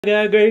I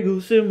got Grey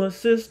Goose in my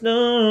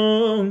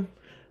system.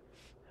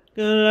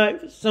 Good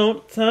life for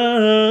some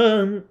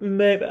time,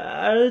 baby.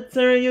 I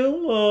turn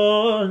you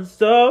on,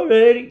 so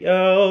radio.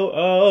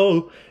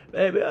 Oh,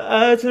 baby,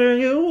 I turn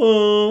you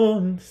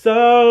on,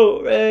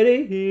 so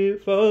ready here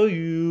for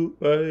you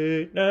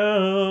right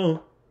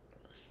now.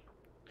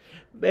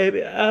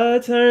 Baby, I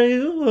turn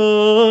you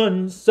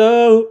on,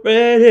 so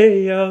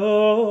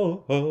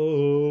radio.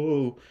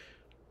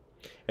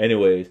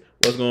 Anyways,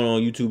 what's going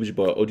on YouTube? It's your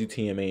boy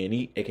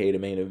Ogtmane, aka the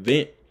main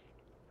event.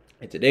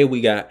 And today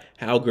we got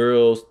how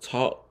girls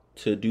talk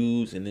to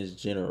dudes in this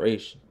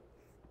generation.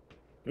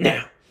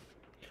 Now,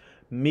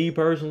 me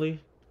personally,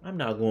 I'm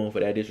not going for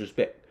that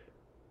disrespect.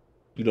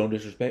 You don't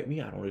disrespect me,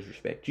 I don't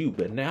disrespect you.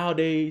 But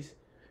nowadays,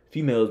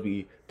 females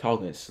be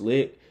talking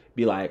slick,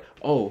 be like,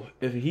 oh,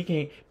 if he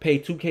can't pay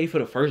 $2K for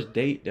the first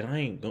date, then I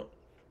ain't going.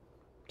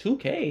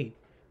 2K?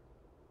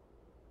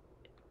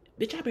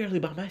 Bitch, I barely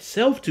buy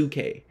myself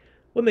 2K.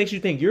 What makes you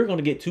think you're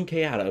gonna get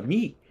 2K out of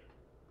me?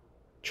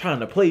 Trying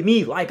to play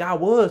me like I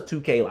was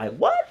 2K. Like,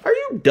 what? Are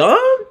you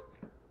dumb?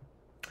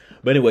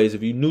 But anyways,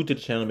 if you're new to the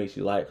channel, make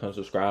sure you like, comment,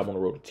 subscribe. On the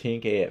road to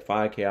 10K. At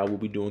 5K, I will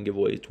be doing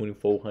giveaways.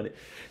 2,400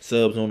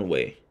 subs on the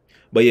way.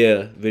 But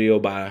yeah, video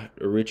by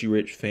the Richie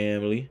Rich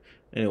family.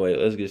 Anyway,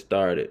 let's get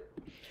started.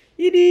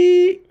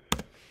 Yiddy.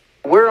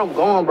 Where I'm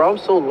going, bro? I'm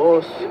so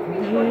lost.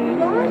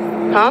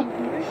 Huh?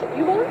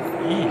 You lost?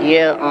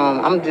 Yeah,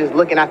 I'm just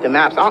looking at the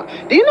maps.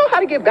 Do you know how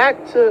to get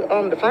back to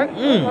the front?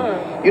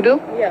 You do?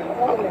 Yeah.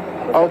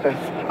 Okay.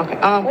 Okay.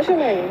 What's your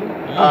name?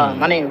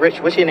 My name is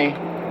Rich. What's your name?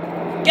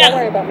 Don't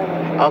worry about my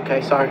name.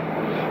 Okay, sorry.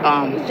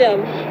 It's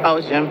Jim. Oh,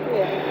 it's Jim.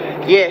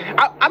 Yeah.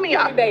 Yeah. I mean,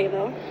 Baby,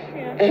 though.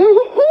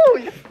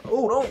 Yeah.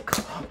 Oh, don't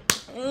call.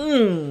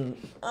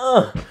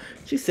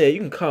 She said you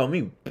can call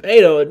me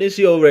Beto, and then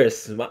she over there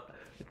smile.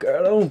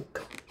 Girl,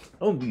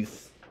 don't be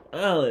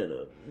smiling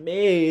at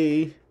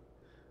me.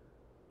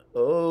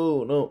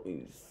 Oh, don't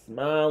be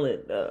smiling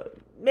at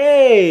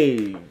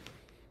me.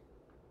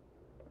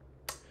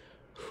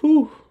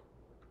 Whew.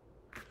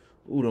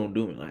 Ooh, don't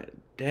do me like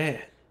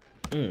that.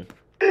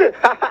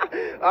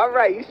 All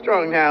right, you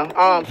strong now.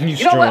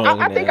 You know what?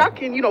 strong I think now. I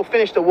can,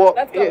 finish the walk.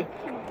 Let's go. Yeah.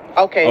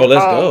 Okay. Oh,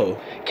 let's go.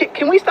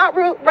 Can we stop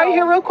right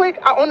here real quick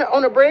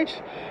on the bridge?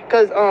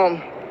 Cause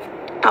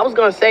I was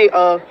gonna say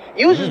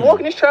you was just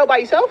walking this trail by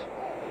yourself?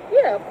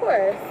 Yeah, of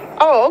course.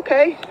 Oh,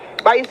 okay.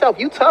 By yourself.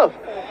 You tough.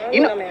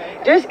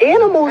 There's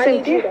animals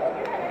in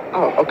there.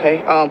 Oh,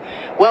 okay.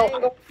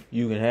 Well,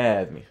 You can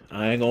have me.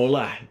 I ain't gonna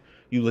lie.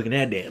 You looking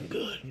that damn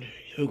good.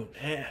 You can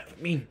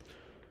have me.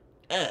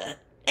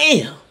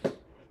 Damn.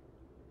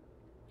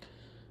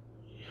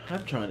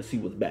 I'm trying to see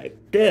what's back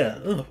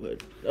there.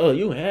 Oh,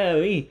 you have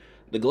me.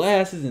 The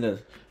glasses and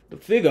the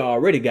figure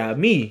already got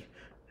me.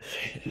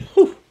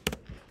 Whew.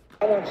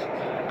 I want you.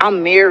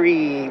 I'm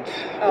married.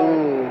 Oh.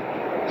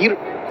 Ooh.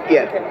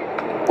 Yeah.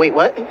 Okay. Wait,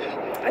 what?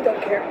 I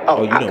don't care.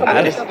 Oh, you don't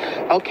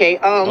care? Okay.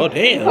 Oh,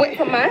 damn. Wait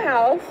for my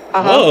house.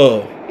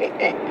 Oh.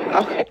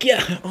 Okay.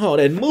 Yeah. Oh,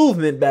 that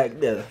movement back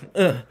there.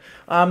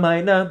 I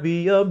might not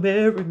be a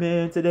married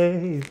man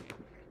today.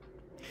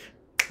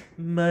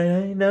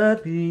 Might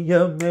not be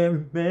a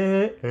married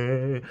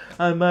man.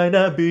 I might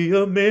not be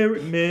a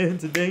married man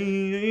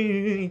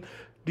today.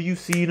 Do you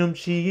see them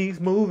cheeks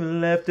moving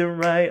left and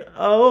right?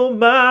 Oh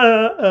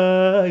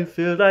my, I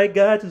feel like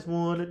I just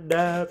wanna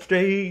dive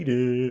straight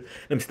in.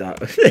 Let me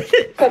stop.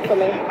 Cook for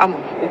me.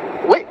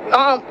 Wait,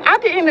 I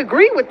didn't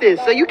agree with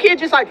this, so you can't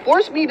just like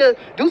force me to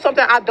do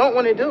something I don't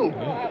want to do. No,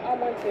 I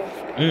want to.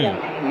 Mm.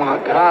 Oh my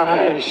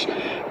gosh.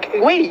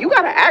 Wait, you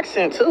got an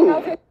accent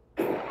too.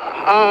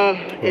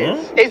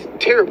 It's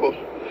terrible.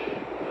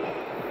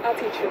 I'll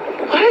teach you.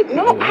 What?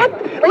 No,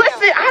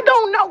 listen, I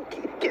don't know.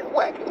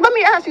 What? Let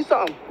me ask you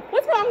something.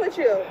 What's wrong with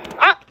you?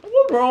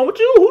 What's wrong with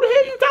you? Who the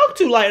hell you talk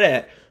to like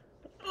that?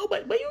 Oh,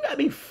 but you got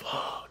me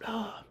fucked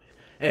up.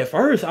 At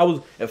first I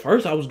was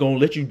gonna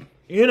let you,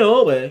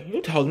 but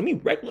you talking to me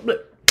regular.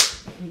 But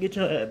get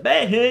your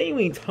back here. You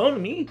ain't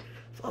telling me.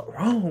 What's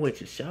wrong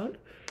with you, shawty?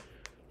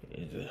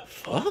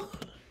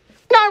 Fuck.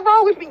 Nothing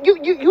wrong with me. You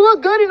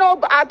look good and all,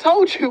 but I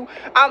told you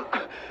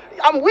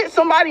I'm with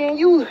somebody and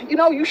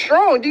you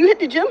strong. Do you hit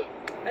the gym?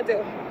 I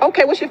do.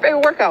 Okay, what's your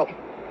favorite workout?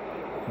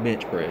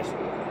 Bench press.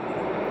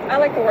 I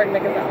like to work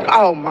niggas out.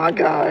 Oh my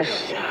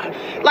gosh.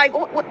 Like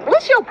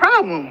what's your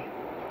problem?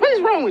 What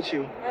is wrong with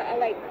you? I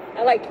like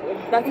you.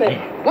 That's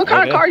it. What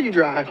kind of car you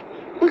drive?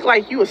 Looks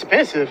like you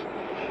expensive.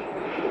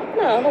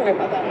 No, don't worry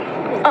about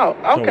that. Oh,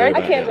 okay.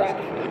 I can't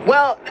drive.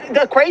 Well,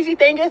 the crazy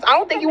thing is, I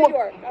don't think you want.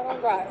 I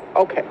don't drive.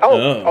 Okay.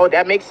 Oh,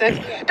 that makes sense.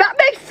 That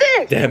makes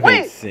sense. That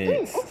makes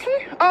sense.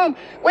 Okay.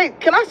 Wait.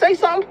 Can I say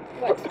something?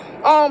 What?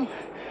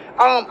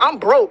 I'm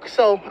broke,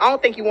 so I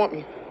don't think you want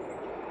me.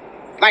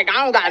 Like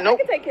I don't got no. I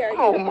can take care of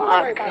you. Oh Don't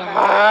my worry about gosh.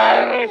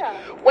 that.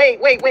 Yeah.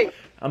 Wait.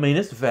 I mean,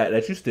 it's the fact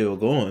that you still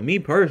going. Me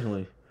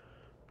personally,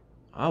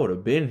 I would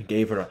have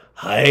gave her the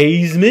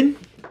Heisman.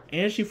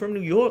 And she from New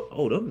York.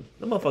 Oh, them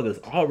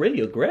motherfuckers already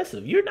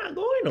aggressive. You're not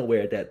going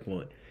nowhere at that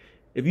point.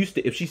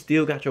 If she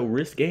still got your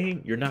wrist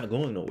game, you're not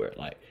going nowhere.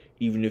 Like,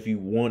 even if you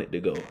wanted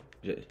to go.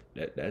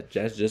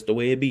 That's just the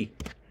way it be.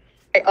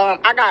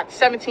 I got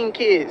 17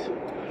 kids.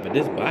 But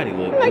this body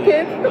look I like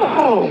good. kids. Come on.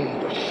 Oh,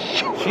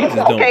 She just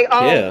don't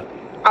care.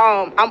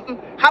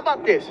 How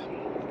about this?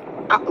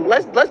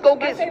 Let's go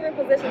My get. favorite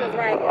position is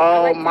right.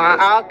 Oh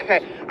my.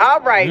 Okay.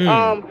 All right.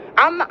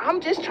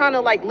 I'm just trying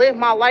to like live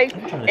my life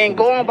and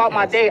go on about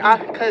my day.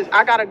 Cause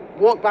I gotta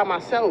walk by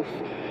myself.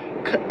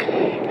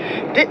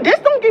 This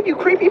don't give you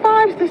creepy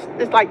vibes.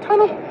 This like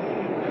tunnel.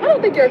 I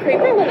don't think you're a creep.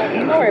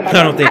 Don't worry about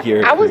I don't think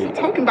you're a I creep. wasn't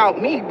talking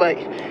about me, but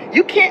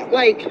you can't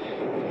like.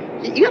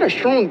 You got a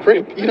strong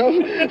grip, you know.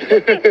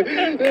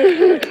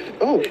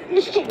 Oh.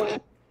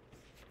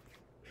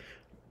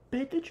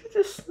 Babe, did you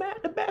just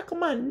smack the back of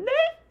my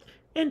neck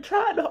and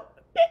try to?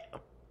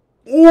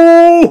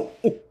 Ooh,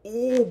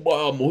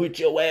 boy, I'm gonna hit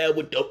your ass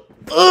with the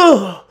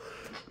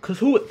Cause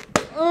who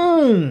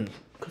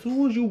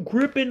was you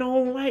gripping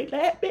on like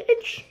that,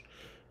 bitch?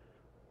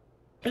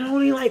 And I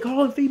don't even like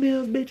calling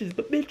females bitches,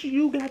 but bitch,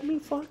 you got me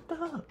fucked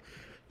up.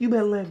 You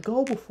better let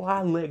go before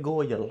I let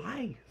go of your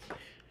life.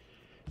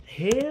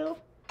 Hell.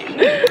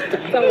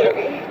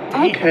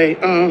 Okay.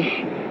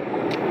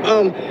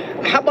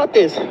 How about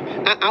this?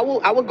 I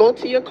will go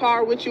to your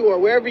car with you or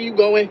wherever you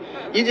going.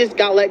 You just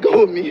gotta let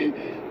go of me.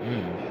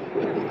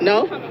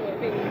 No?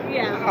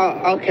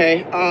 Yeah.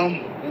 Okay.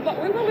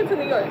 We're moving to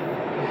New York.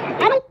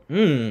 I don't.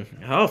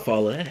 I'll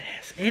follow that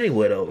ass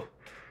anyway though.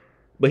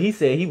 But he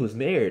said he was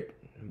married,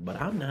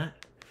 but I'm not.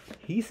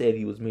 He said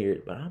he was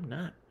married, but I'm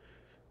not.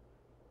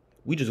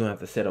 We just gonna have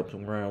to set up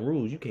some ground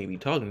rules. You can't be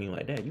talking to me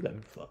like that. You got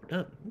me fucked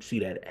up. You see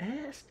that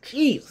ass?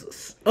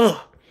 Jesus. Ugh.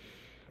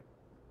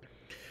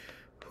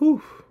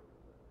 Whew.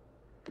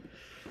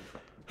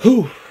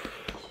 Whew.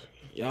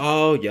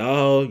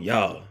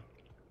 Y'all.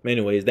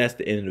 Anyways, that's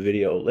the end of the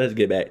video. Let's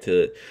get back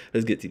to it.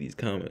 Let's get to these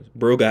comments.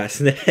 Bro got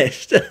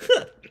snatched.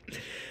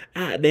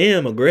 Ah,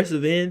 damn,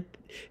 aggressive and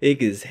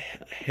it is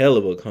hell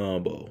of a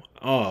combo.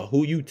 Oh,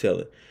 who you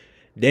telling?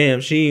 Damn,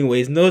 she ain't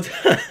waste no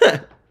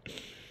time.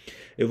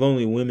 If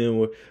only women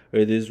were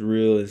this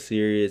real and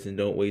serious and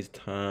don't waste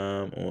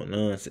time on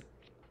nonsense.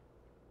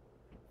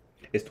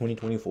 It's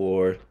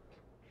 2024.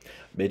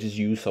 Bitches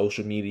use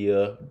social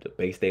media to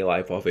base their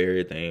life off of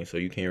everything, so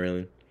you can't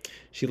really.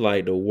 She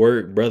like the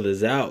work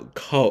brothers out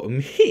caught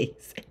me.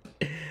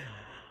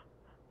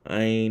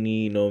 I ain't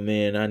need no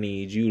man. I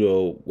need you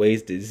to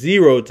waste it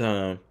 0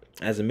 time.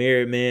 As a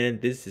married man,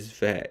 this is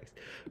facts.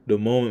 The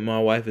moment my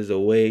wife is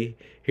away,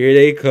 here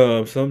they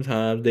come.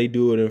 Sometimes they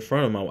do it in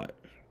front of my wife.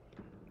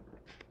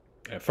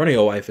 In front of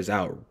your wife is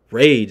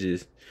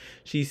outrageous.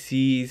 She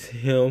sees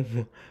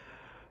him.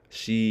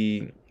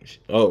 She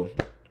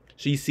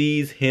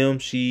sees him.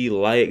 She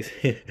likes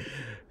him.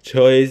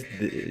 Choice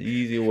the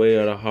easy way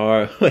or the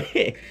hard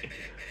way.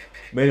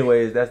 But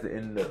anyways, that's the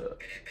end of the.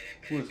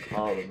 Who's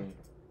calling me?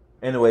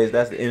 Anyways,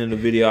 that's the end of the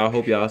video. I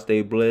hope y'all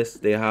stay blessed,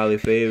 stay highly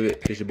favored.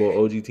 It's your boy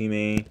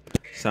Ogtmane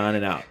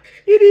signing out.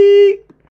 Yee-dee.